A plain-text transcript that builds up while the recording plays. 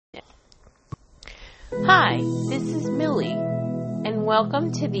Hi, this is Millie, and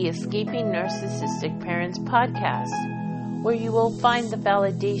welcome to the Escaping Narcissistic Parents podcast, where you will find the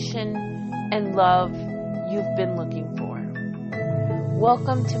validation and love you've been looking for.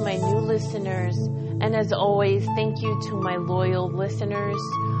 Welcome to my new listeners, and as always, thank you to my loyal listeners.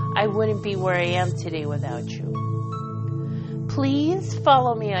 I wouldn't be where I am today without you. Please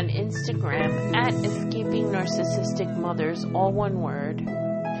follow me on Instagram at Escaping Narcissistic Mothers, all one word.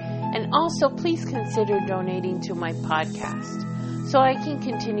 And also, please consider donating to my podcast so I can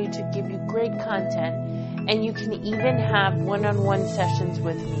continue to give you great content, and you can even have one-on-one sessions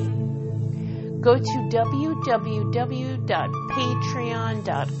with me. Go to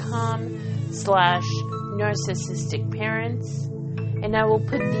www.patreon.com/narcissisticparents, and I will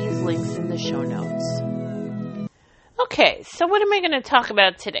put these links in the show notes. Okay, so what am I going to talk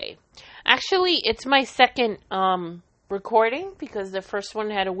about today? Actually, it's my second recording because the first one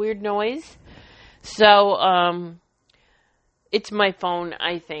had a weird noise. So, it's my phone,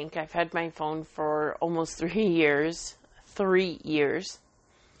 I think. I've had my phone for almost 3 years. 3 years.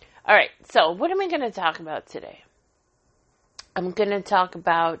 Alright, so what am I going to talk about today? I'm going to talk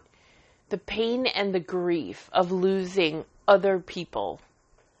about the pain and the grief of losing other people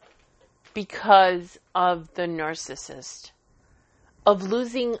because of the narcissist. Of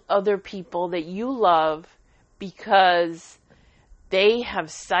losing other people that you love because they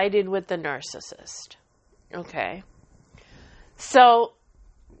have sided with the narcissist. Okay. So,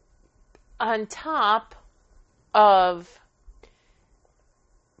 on top of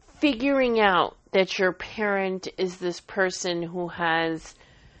figuring out that your parent is this person who has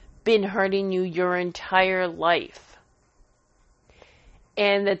been hurting you your entire life,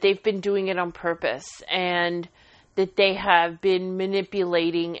 and that they've been doing it on purpose, and that they have been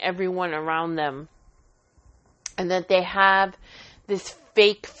manipulating everyone around them, and that they have this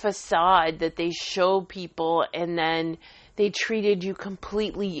fake facade that they show people, and then they treated you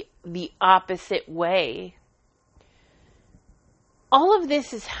completely the opposite way. All of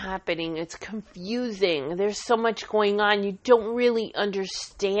this is happening. It's confusing. There's so much going on. You don't really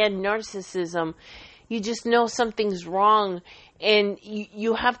understand narcissism. You just know something's wrong, and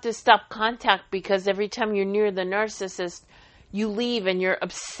you have to stop contact because every time you're near the narcissist, you leave and you're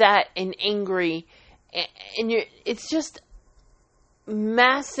upset and angry. And it's just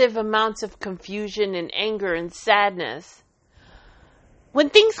massive amounts of confusion and anger and sadness. When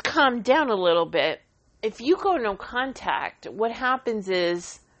things calm down a little bit, if you go no contact, what happens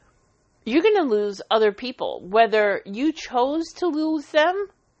is you're going to lose other people, whether you chose to lose them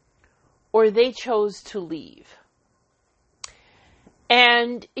or they chose to leave.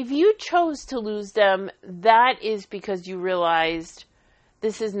 And if you chose to lose them, that is because you realized,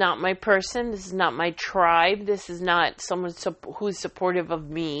 this is not my person. This is not my tribe. This is not someone who's supportive of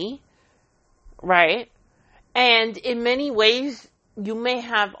me, right? And in many ways, you may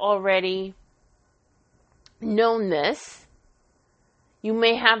have already known this. You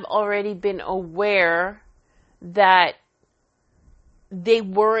may have already been aware that they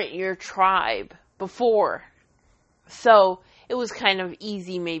weren't your tribe before. So it was kind of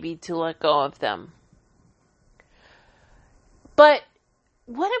easy maybe to let go of them. But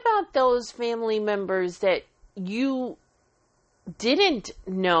what about those family members that you didn't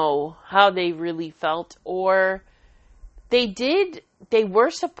know how they really felt, or they were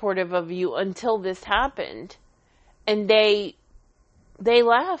supportive of you until this happened, and they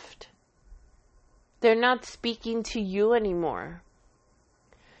left. They're not speaking to you anymore.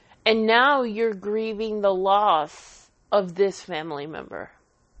 And now you're grieving the loss of this family member.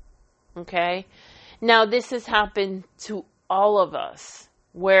 Okay? Now this has happened to all of us,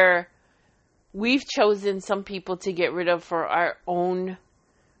 where we've chosen some people to get rid of for our own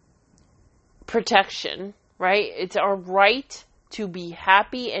protection, right? It's our right to be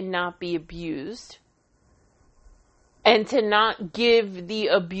happy and not be abused, and to not give the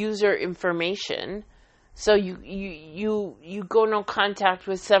abuser information. So you go no contact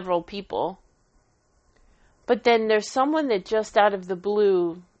with several people, but then there's someone that just out of the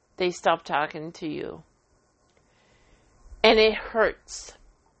blue, they stop talking to you. And it hurts.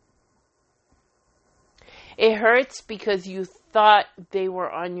 It hurts because you thought they were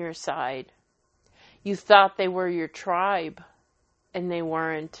on your side. You thought they were your tribe, and they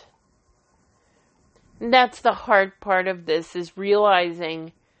weren't. And that's the hard part of this, is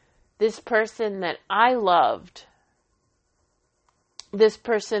realizing this person that I loved, this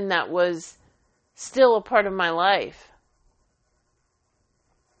person that was still a part of my life,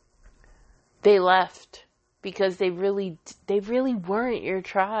 they left because they really weren't your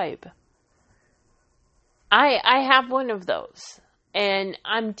tribe. I have one of those. And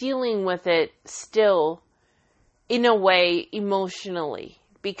I'm dealing with it still in a way emotionally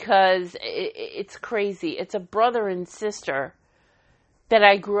because it's crazy. It's a brother and sister that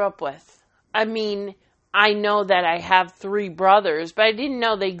I grew up with. I mean, I know that I have 3 brothers, but I didn't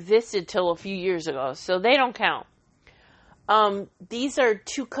know they existed till a few years ago, so they don't count. These are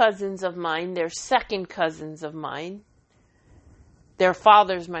 2 cousins of mine. They're second cousins of mine. Their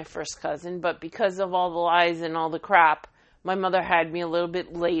father's my first cousin, but because of all the lies and all the crap, my mother had me a little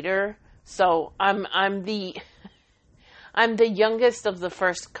bit later. So I'm the youngest of the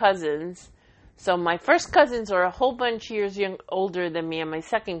first cousins. So my first cousins are a whole bunch years older than me, and my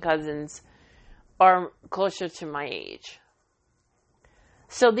second cousins are closer to my age.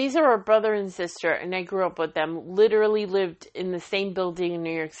 So these are a brother and sister, and I grew up with them. Literally lived in the same building in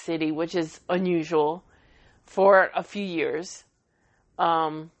New York City, which is unusual, for a few years.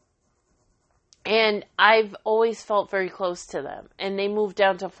 And I've always felt very close to them. And they moved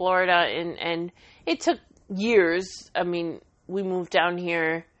down to Florida, and it took years. I mean, we moved down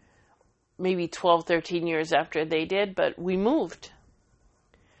here maybe 12, 13 years after they did, but we moved.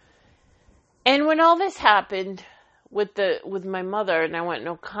 And when all this happened with my mother and I went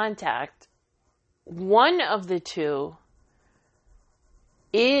no contact, one of the 2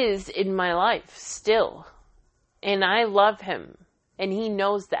 is in my life still. And I love him. And he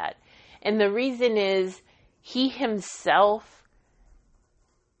knows that. And the reason is he himself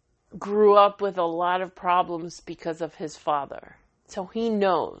grew up with a lot of problems because of his father. So he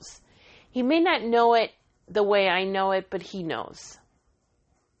knows. He may not know it the way I know it, but he knows.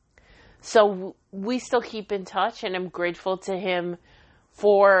 So we still keep in touch, and I'm grateful to him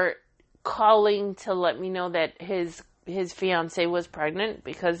for calling to let me know that his fiance was pregnant,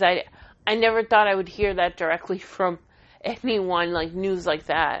 because I never thought I would hear that directly from anyone, like news like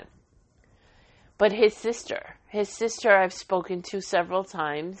that. But his sister I've spoken to several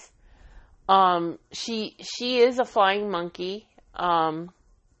times. She is a flying monkey.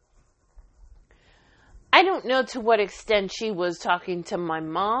 I don't know to what extent she was talking to my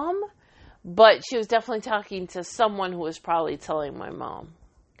mom, but she was definitely talking to someone who was probably telling my mom.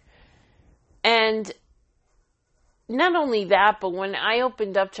 And not only that, but when I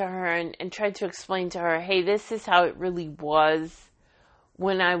opened up to her and tried to explain to her, hey, this is how it really was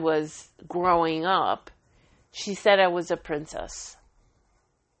when I was growing up, she said I was a princess.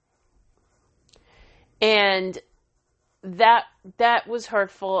 And that was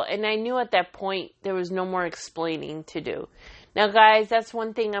hurtful, and I knew at that point there was no more explaining to do. Now, guys, that's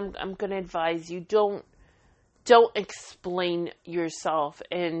one thing I'm going to advise you. Don't explain yourself,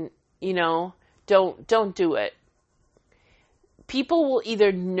 and, don't do it. People will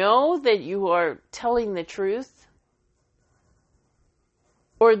either know that you are telling the truth,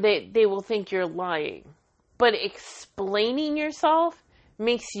 or they will think you're lying. But explaining yourself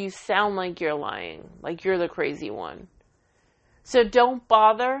makes you sound like you're lying, like you're the crazy one. So don't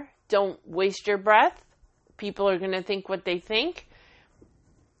bother. Don't waste your breath. People are going to think what they think,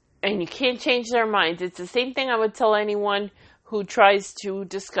 and you can't change their minds. It's the same thing I would tell anyone who tries to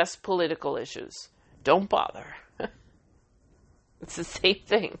discuss political issues. Don't bother. It's the same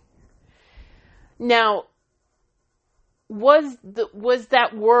thing. Now, was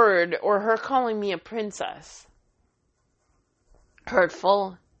that word, or her calling me a princess,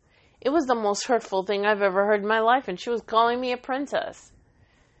 hurtful? It was the most hurtful thing I've ever heard in my life, and she was calling me a princess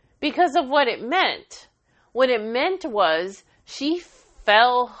because of what it meant. What it meant was she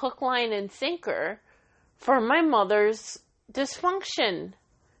fell hook, line, and sinker for my mother's dysfunction.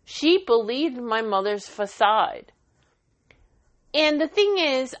 She believed my mother's facade. And the thing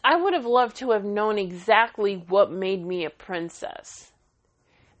is, I would have loved to have known exactly what made me a princess.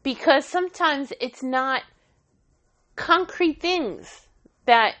 Because sometimes it's not concrete things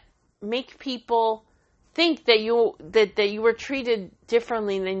that make people think that you were treated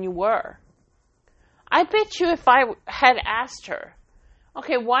differently than you were. I bet you if I had asked her,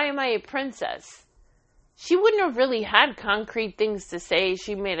 okay, why am I a princess? She wouldn't have really had concrete things to say.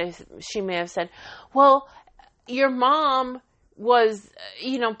 She may have said, well, your mom was,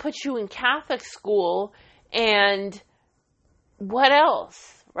 put you in Catholic school, and what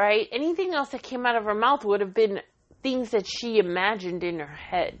else, right? Anything else that came out of her mouth would have been things that she imagined in her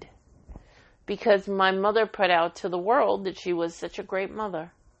head. Because my mother put out to the world that she was such a great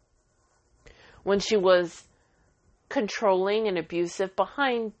mother, when she was controlling and abusive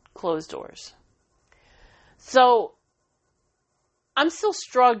behind closed doors. So I'm still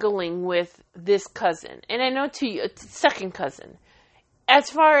struggling with this cousin. And I know it's second cousin.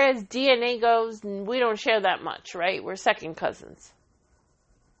 As far as DNA goes, we don't share that much, right? We're second cousins.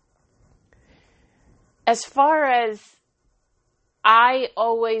 As far as I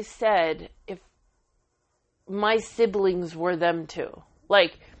always said if my siblings were them too.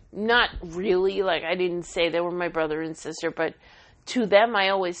 Like, not really, like I didn't say they were my brother and sister, but to them I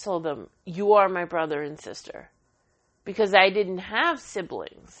always told them, you are my brother and sister. Because I didn't have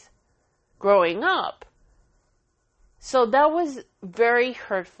siblings growing up. So that was very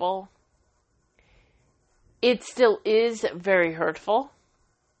hurtful. It still is very hurtful.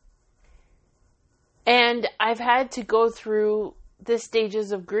 And I've had to go through the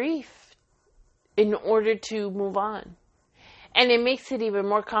stages of grief in order to move on. And it makes it even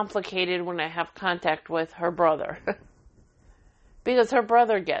more complicated when I have contact with her brother. Because her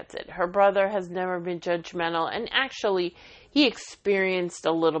brother gets it. Her brother has never been judgmental. And actually, he experienced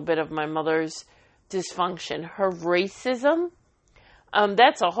a little bit of my mother's dysfunction. Her racism,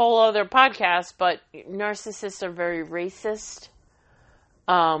 that's a whole other podcast, but narcissists are very racist.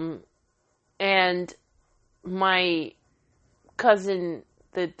 And my cousin,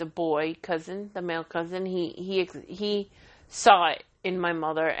 the male cousin, he saw it in my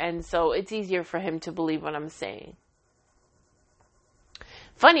mother, and so it's easier for him to believe what I'm saying.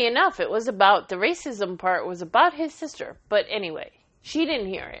 Funny enough, the racism part was about his sister, but anyway, she didn't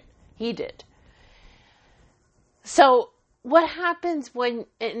hear it. He did. So, what happens when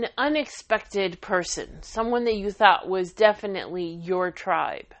an unexpected person, someone that you thought was definitely your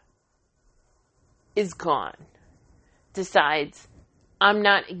tribe, is gone, decides, I'm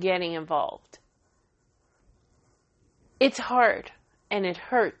not getting involved? It's hard, and it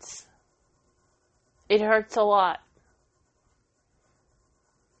hurts. It hurts a lot.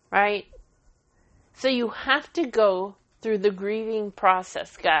 Right? So you have to go through the grieving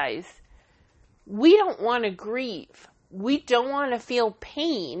process, guys. We don't want to grieve. We don't want to feel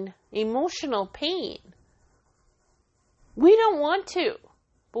pain, emotional pain. We don't want to,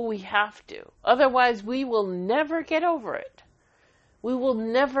 but we have to. Otherwise, we will never get over it. We will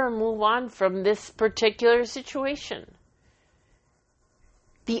never move on from this particular situation.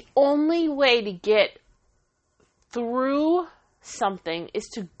 The only way to get through something is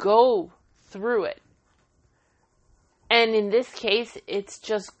to go through it. And in this case, it's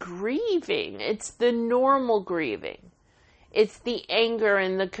just grieving. It's the normal grieving. It's the anger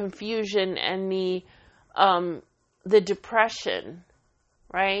and the confusion and the depression,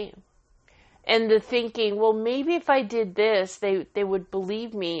 right? And the thinking, well, maybe if I did this, they would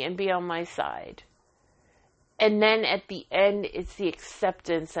believe me and be on my side. And then at the end, it's the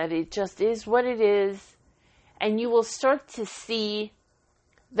acceptance that it just is what it is. And you will start to see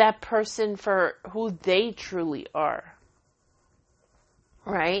that person for who they truly are.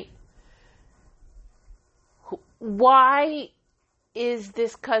 Right? Why is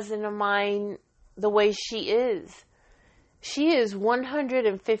this cousin of mine the way she is? She is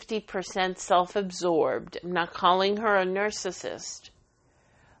 150% self-absorbed. I'm not calling her a narcissist.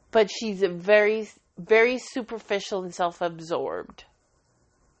 But she's a very, very superficial and self-absorbed.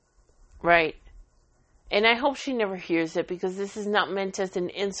 Right? And I hope she never hears it, because this is not meant as an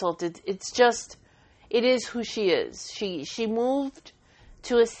insult. It's just, it is who she is. She moved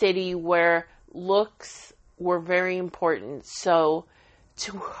to a city where looks were very important. So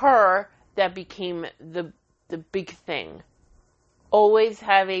to her, that became the big thing. Always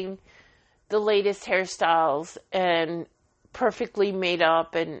having the latest hairstyles and perfectly made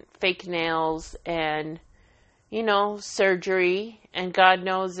up and fake nails and, surgery, and God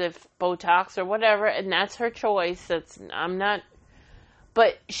knows if Botox or whatever, and that's her choice.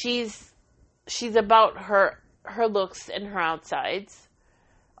 But she's about her looks and her outsides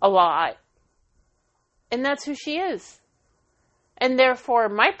a lot. And that's who she is. And therefore,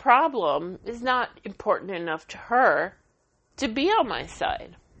 my problem is not important enough to her to be on my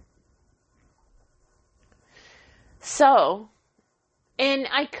side. So, and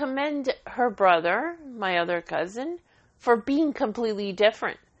I commend her brother, my other cousin, for being completely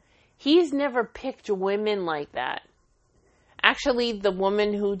different. He's never picked women like that. Actually, the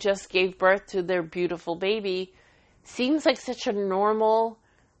woman who just gave birth to their beautiful baby seems like such a normal,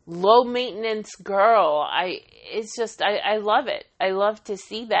 low-maintenance girl. I love it. I love to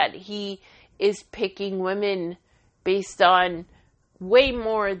see that. He is picking women based on way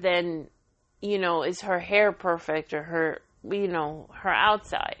more than, is her hair perfect or her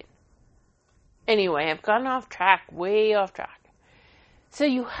outside. Anyway, I've gone off track, way off track. So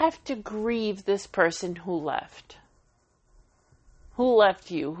you have to grieve this person who left. Who left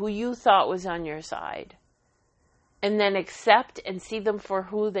you, who you thought was on your side. And then accept and see them for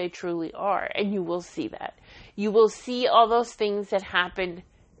who they truly are. And you will see that. You will see all those things that happened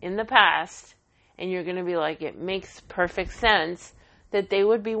in the past. And you're going to be like, it makes perfect sense that they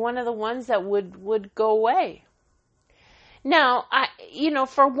would be one of the ones that would go away. Now,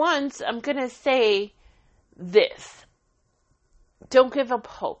 for once, I'm going to say this. Don't give up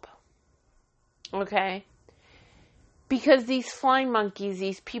hope. Okay? Because these flying monkeys,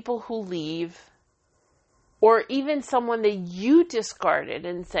 these people who leave, or even someone that you discarded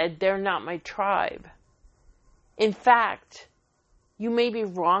and said, they're not my tribe. In fact, you may be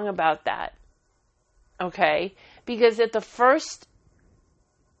wrong about that. Okay? Because at the first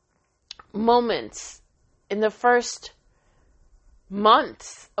moments, in the first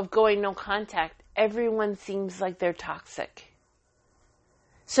months of going no contact, everyone seems like they're toxic.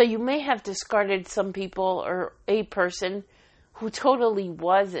 So you may have discarded some people or a person who totally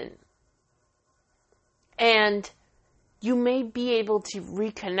wasn't. And you may be able to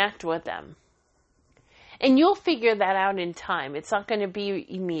reconnect with them. And you'll figure that out in time. It's not going to be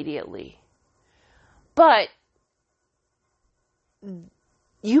immediately. But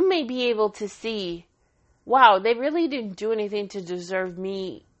you may be able to see, wow, they really didn't do anything to deserve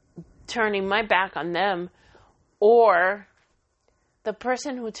me turning my back on them. Or the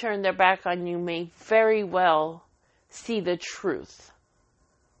person who turned their back on you may very well see the truth.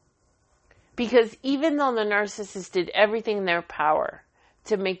 Because even though the narcissist did everything in their power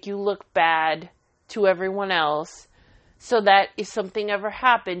to make you look bad to everyone else, so that if something ever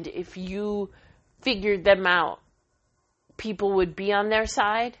happened, if you figured them out, people would be on their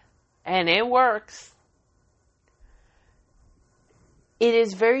side, and it works. It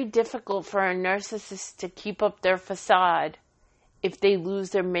is very difficult for a narcissist to keep up their facade if they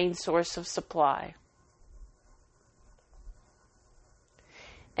lose their main source of supply.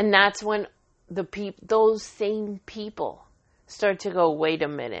 And that's when those same people start to go, wait a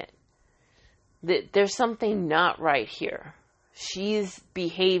minute. There's something not right here. She's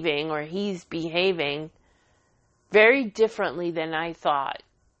behaving or he's behaving very differently than I thought.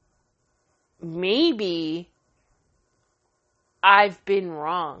 Maybe I've been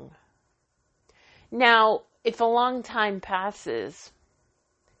wrong. Now, if a long time passes,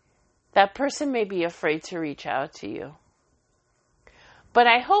 that person may be afraid to reach out to you. But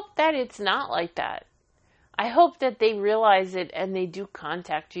I hope that it's not like that. I hope that they realize it and they do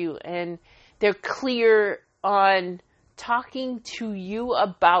contact you and they're clear on talking to you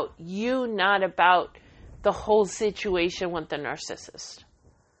about you, not about the whole situation with the narcissist.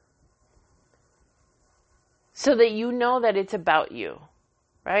 So that you know that it's about you,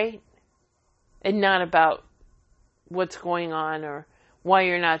 right? And not about what's going on or why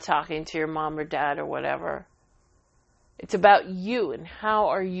you're not talking to your mom or dad or whatever. It's about you and how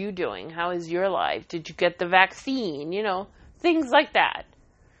are you doing? How is your life? Did you get the vaccine? Things like that.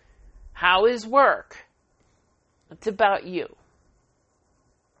 How is work? It's about you.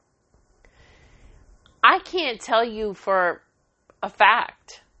 I can't tell you for a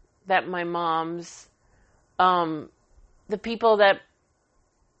fact that my mom's, the people that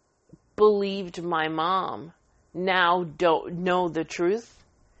believed my mom now don't know the truth.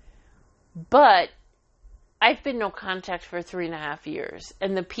 But I've been no contact for 3.5 years.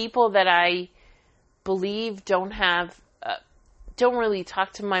 And the people that I believe don't really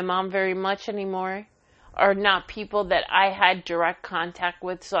talk to my mom very much anymore are not people that I had direct contact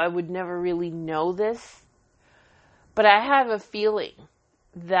with, so I would never really know this. But I have a feeling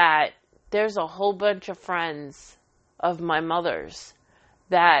that there's a whole bunch of friends of my mother's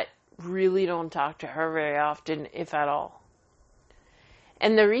that really don't talk to her very often, if at all.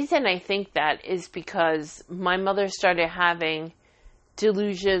 And the reason I think that is because my mother started having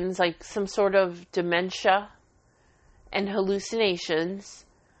delusions, like some sort of dementia and hallucinations.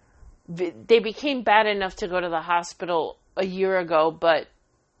 They became bad enough to go to the hospital a year ago, but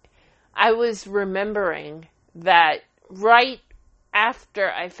I was remembering that right after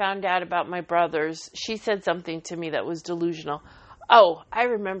I found out about my brothers, she said something to me that was delusional. Oh, I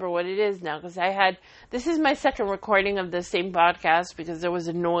remember what it is now, because this is my second recording of the same podcast because there was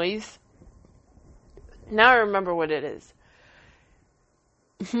a noise. Now I remember what it is.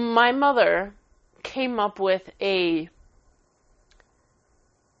 My mother came up with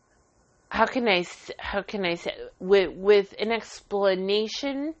how can I say, with an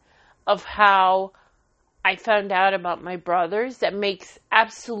explanation of how I found out about my brothers that makes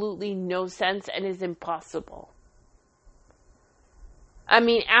absolutely no sense and is impossible. I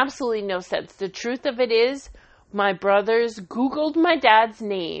mean, absolutely no sense. The truth of it is, my brothers Googled my dad's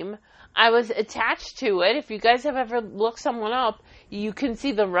name. I was attached to it. If you guys have ever looked someone up, you can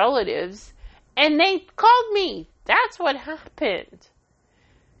see the relatives. And they called me. That's what happened.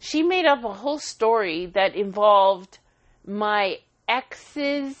 She made up a whole story that involved my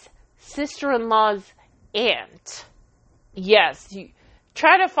ex's sister-in-law's aunt. Yes, you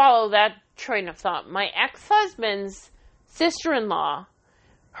try to follow that train of thought. My ex-husband's sister-in-law,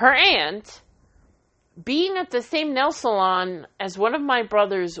 her aunt, being at the same nail salon as one of my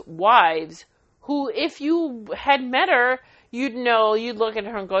brother's wives, who, if you had met her, you'd look at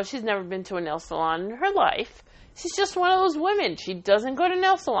her and go, she's never been to a nail salon in her life. She's just one of those women. She doesn't go to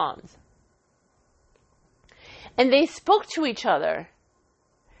nail salons. And they spoke to each other.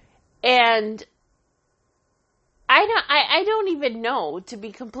 And I don't even know, to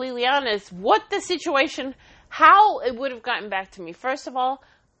be completely honest, what the situation, how it would have gotten back to me. First of all,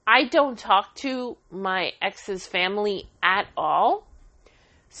 I don't talk to my ex's family at all.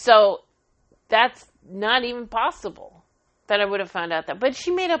 So that's not even possible that I would have found out that. But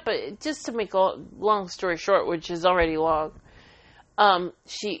she made up, just to make a long story short, which is already long,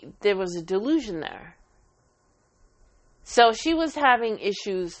 there was a delusion there. So she was having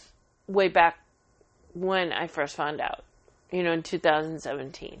issues way back when I first found out, in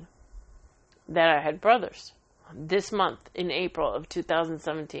 2017, that I had brothers. This month, in April of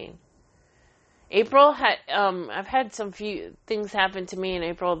 2017. I've had some few things happen to me in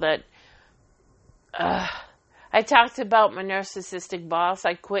April that, I talked about my narcissistic boss.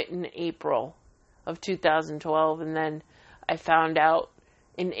 I quit in April of 2012, and then I found out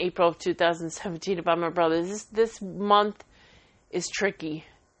in April of 2017 about my brothers. This month is tricky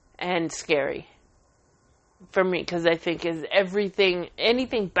and scary for me, because I think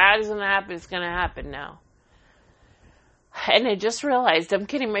anything bad is going to happen, it's going to happen now. And I just realized I'm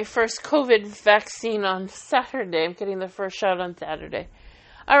getting my first COVID vaccine on Saturday. I'm getting the first shot on Saturday.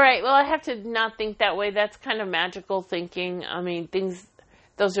 All right, well, I have to not think that way. That's kind of magical thinking. I mean,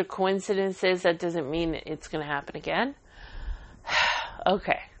 those are coincidences. That doesn't mean it's going to happen again.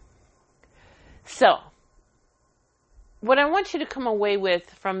 Okay. So, what I want you to come away with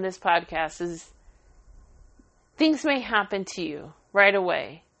from this podcast is things may happen to you right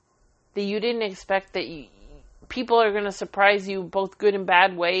away that you didn't expect, that people are going to surprise you both good and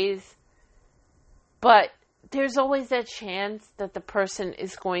bad ways. But there's always that chance that the person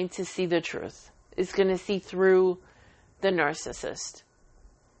is going to see the truth, is going to see through the narcissist,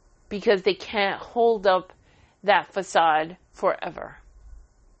 because they can't hold up that facade forever.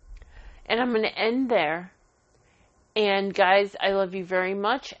 And I'm going to end there. And guys, I love you very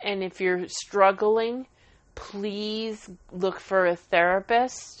much. And if you're struggling, please look for a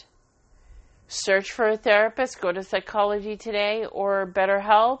therapist. Search for a therapist. Go to Psychology Today or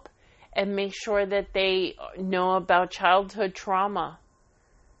BetterHelp, and make sure that they know about childhood trauma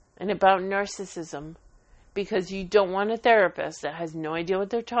and about narcissism, because you don't want a therapist that has no idea what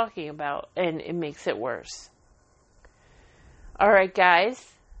they're talking about, and it makes it worse. All right,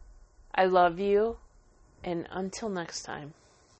 guys, I love you, and until next time.